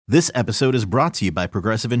This episode is brought to you by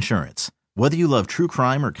Progressive Insurance. Whether you love true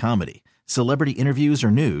crime or comedy, celebrity interviews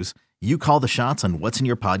or news, you call the shots on what's in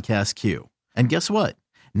your podcast queue. And guess what?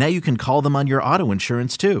 Now you can call them on your auto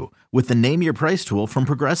insurance too with the Name Your Price tool from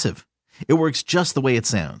Progressive. It works just the way it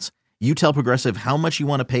sounds. You tell Progressive how much you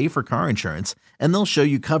want to pay for car insurance, and they'll show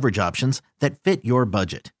you coverage options that fit your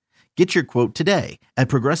budget. Get your quote today at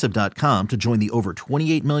Progressive.com to join the over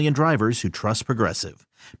 28 million drivers who trust Progressive.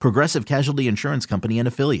 Progressive Casualty Insurance Company and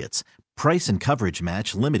Affiliates. Price and coverage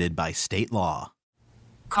match limited by state law.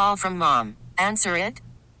 Call from mom. Answer it.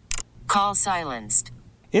 Call silenced.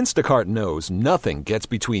 Instacart knows nothing gets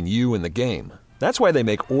between you and the game. That's why they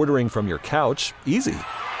make ordering from your couch easy.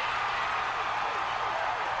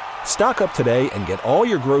 Stock up today and get all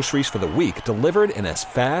your groceries for the week delivered in as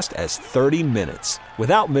fast as 30 minutes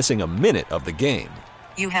without missing a minute of the game.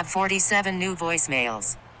 You have 47 new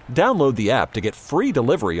voicemails. Download the app to get free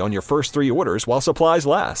delivery on your first 3 orders while supplies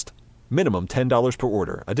last. Minimum $10 per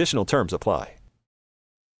order. Additional terms apply.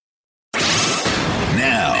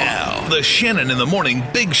 Now, the Shannon in the Morning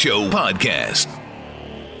Big Show podcast.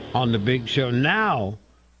 On the Big Show now,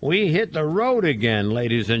 we hit the road again,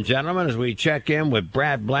 ladies and gentlemen, as we check in with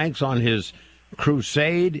Brad Blanks on his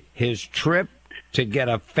crusade, his trip to get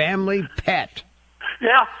a family pet.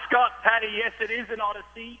 Yeah, Scott, Paddy, yes, it is an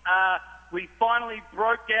odyssey. We finally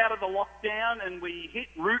broke out of the lockdown and we hit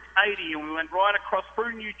Route 80 and we went right across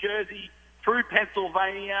through New Jersey, through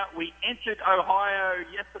Pennsylvania. We entered Ohio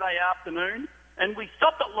yesterday afternoon and we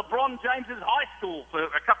stopped at LeBron James's high school for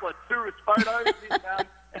a couple of tourist photos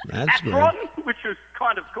in Akron, which was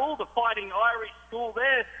kind of cool, the Fighting Irish school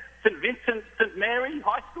there, St. Vincent, St. Mary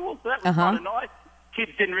High School. So that was kind of nice.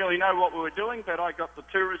 Kids didn't really know what we were doing, but I got the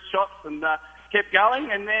tourist shots and kept going.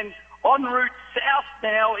 And then en route south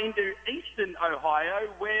now into eastern Ohio,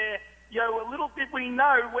 where, a little did we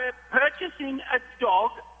know, we're purchasing a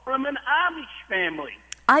dog from an Amish family.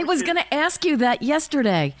 I was going to ask you that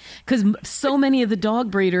yesterday, because so many of the dog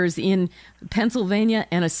breeders in Pennsylvania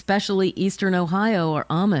and especially eastern Ohio are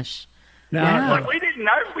Amish. Like we didn't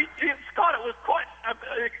know. Scott, it was quite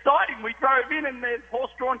exciting. We drove in and there's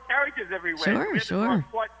horse-drawn carriages everywhere. Sure.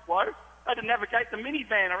 Quite slow. I had to navigate the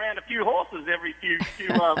minivan around a few horses every few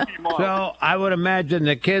miles. So I would imagine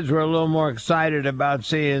the kids were a little more excited about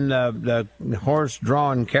seeing the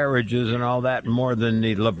horse-drawn carriages and all that more than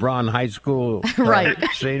the LeBron High School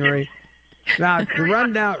scenery. Now,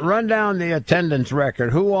 run down the attendance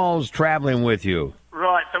record. Who all's traveling with you?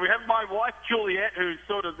 Right, so we have my wife, Juliet, who's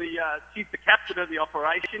sort of she's the captain of the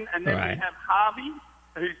operation, and then we have Harvey,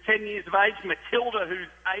 who's 10 years of age, Matilda, who's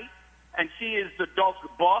 8, and she is the dog's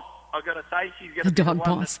boss. I've got to say, she's going to be the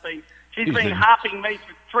one that's been harping me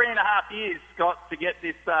for 3.5 years, Scott, to get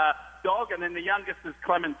this dog, and then the youngest is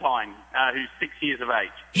Clementine, who's 6 years of age.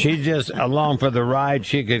 She's just along for the ride.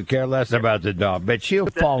 She could care less about the dog, but she'll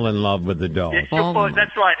fall in love with the dog. Yeah,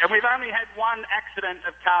 that's right. And we've only had one accident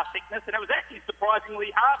of car sickness, and it was actually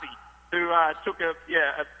surprisingly Harvey who took a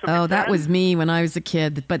that was me when I was a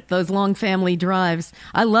kid. But those long family drives,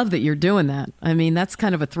 I love that you're doing that. I mean, that's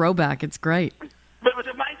kind of a throwback. It's great. But it was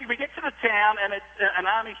amazing. We get to the town, and it's an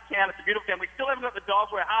Amish town. It's a beautiful town. We still haven't got the dog.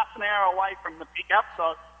 We're half an hour away from the pickup,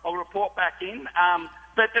 so I'll report back in.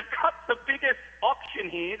 But they've got the biggest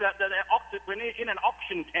auction here. We're in an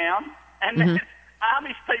auction town, and there's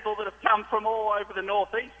Amish people that have come from all over the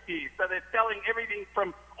northeast here. So they're selling everything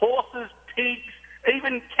from horses, pigs,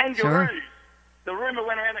 even kangaroos. Sure. The rumour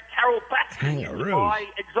went around that Carol Baskin used to buy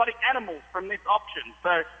exotic animals from this auction.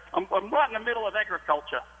 So I'm right in the middle of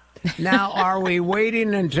agriculture. Now, are we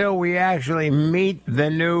waiting until we actually meet the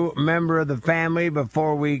new member of the family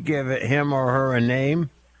before we give him or her a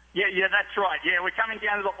name? Yeah, that's right. Yeah, we're coming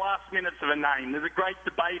down to the last minutes of a name. There's a great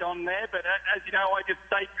debate on there, but as you know, I just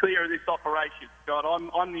stay clear of this operation, Scott.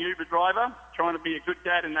 I'm the Uber driver, trying to be a good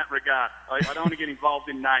dad in that regard. I don't want to get involved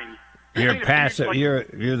in names. You're passive. You're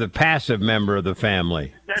the passive member of the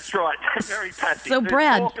family. That's right. Very passive. So,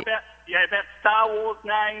 Brad, talk about Star Wars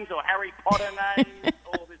names or Harry Potter names,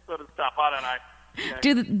 all this sort of stuff. I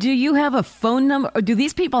don't know. Do you have a phone number? Or do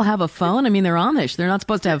these people have a phone? I mean, they're Amish. They're not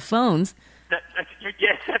supposed to have phones.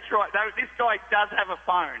 Yes, that's right. This guy does have a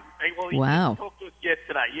phone. He talked to us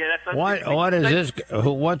yesterday. Yeah,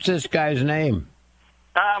 What's this guy's name?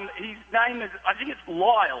 His name is, I think it's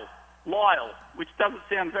Lyle, which doesn't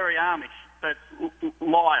sound very Amish, but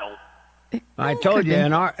Lyle. I told you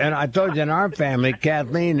in our family,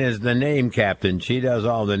 Kathleen is the name captain. She does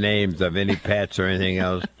all the names of any pets or anything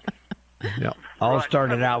else.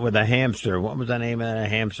 Started out with a hamster. What was the name of that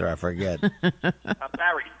hamster? I forget.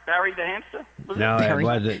 Barry the hamster?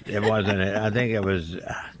 It wasn't. I think it was.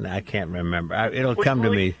 I can't remember. It'll come to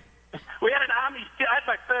me. We had an Amish. I had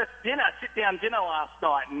my first sit-down dinner last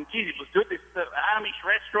night, and geez, it was good. This Amish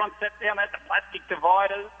restaurant sat down, they had the plastic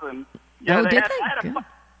dividers, and they had a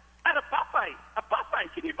buffet. A buffet,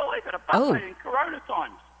 can you believe it? A buffet in Corona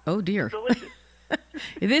times. Oh, dear. Delicious.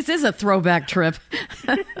 This is a throwback trip.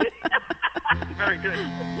 Very good.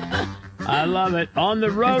 I love it. On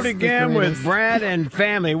the road again with Brad and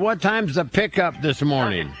family. What time's the pickup this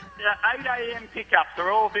morning? 8 a.m. pickups.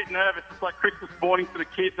 They're all a bit nervous. It's like Christmas morning for the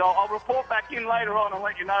kids. I'll report back in later on and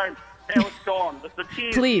let you know how it's gone. The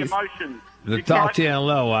tears, Please. the emotions. We'll talk to you in a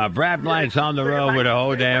little. Brad Blank's on the road with the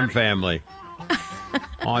whole damn family.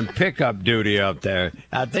 On pickup duty up there.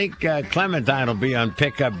 I think Clementine will be on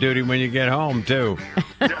pickup duty when you get home, too.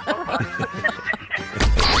 Radio.com.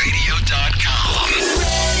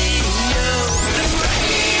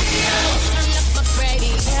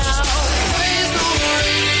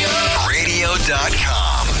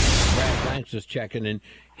 Brad Blanks is checking in.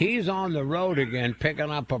 He's on the road again,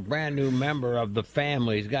 picking up a brand new member of the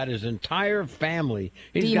family. He's got his entire family.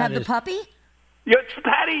 Do you have the puppy? Yes,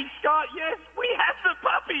 Patty, Scott, yes, we have the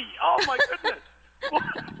puppy. Oh, my goodness.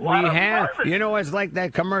 We have, you know, it's like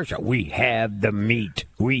that commercial. We have the meat.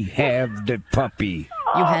 We have the puppy.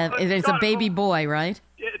 You have, it's a baby boy, right?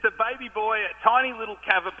 It's a baby boy, a tiny little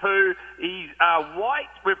cavapoo. He's white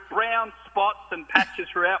with brown spots and patches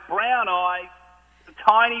throughout, brown eyes,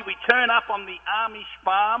 tiny. We turn up on the Amish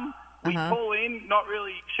farm. We pull in, not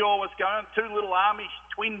really sure what's going on. Two little Amish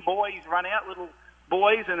twin boys run out, little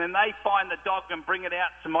boys, and then they find the dog and bring it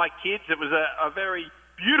out to my kids. It was a very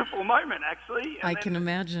beautiful moment, actually. I can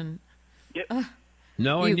imagine. Yep.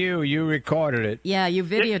 Knowing you recorded it. Yeah, you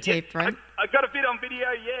videotaped, right? I got a bit on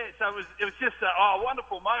video, yeah. So it was just a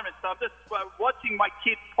wonderful moment. So I'm just watching my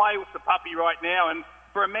kids play with the puppy right now, and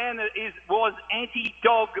for a man that was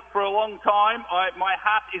anti-dog for a long time, my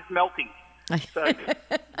heart is melting. So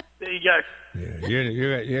there you go. Yeah,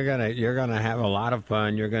 you're gonna have a lot of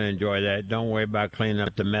fun. You're gonna enjoy that. Don't worry about cleaning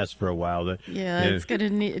up the mess for a while. It's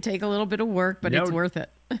gonna take a little bit of work, but it's worth it.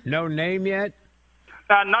 No name yet?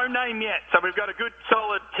 No name yet. So we've got a good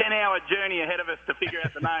solid 10-hour journey ahead of us to figure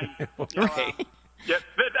out the name. Right. Yep.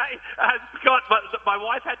 But Scott, my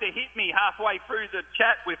wife had to hit me halfway through the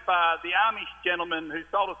chat with the Amish gentleman who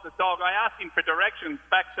sold us the dog. I asked him for directions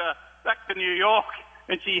back to New York,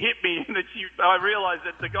 and she hit me, and I realised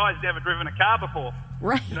that the guy's never driven a car before.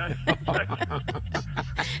 Right. You know?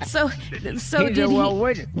 So he said, well,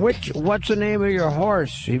 what's the name of your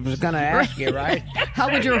horse? He was going to ask you, right?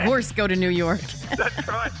 How would your horse go to New York? That's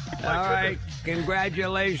right. All right.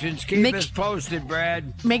 Congratulations. Keep us posted,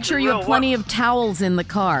 Brad. Make sure you have plenty of towels in the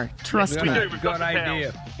car. Trust me. Good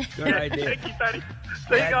idea. Good idea. Thank you, Patty.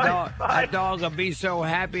 See you guys. That dog will be so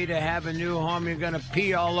happy to have a new home, you're going to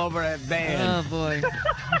pee all over that van. Oh, boy.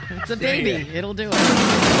 It's a baby. It'll do it.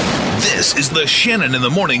 This is the Shannon in the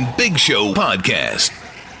Morning Big Show podcast.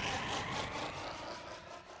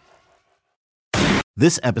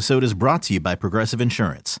 This episode is brought to you by Progressive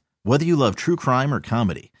Insurance. Whether you love true crime or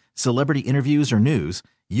comedy, celebrity interviews or news,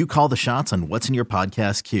 you call the shots on what's in your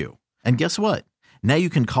podcast queue. And guess what? Now you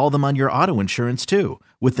can call them on your auto insurance too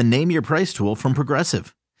with the Name Your Price tool from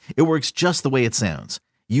Progressive. It works just the way it sounds.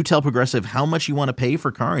 You tell Progressive how much you want to pay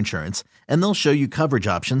for car insurance, and they'll show you coverage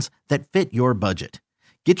options that fit your budget.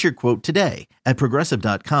 Get your quote today at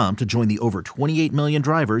Progressive.com to join the over 28 million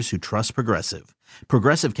drivers who trust Progressive.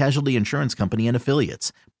 Progressive Casualty Insurance Company and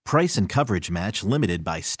Affiliates. Price and coverage match limited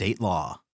by state law.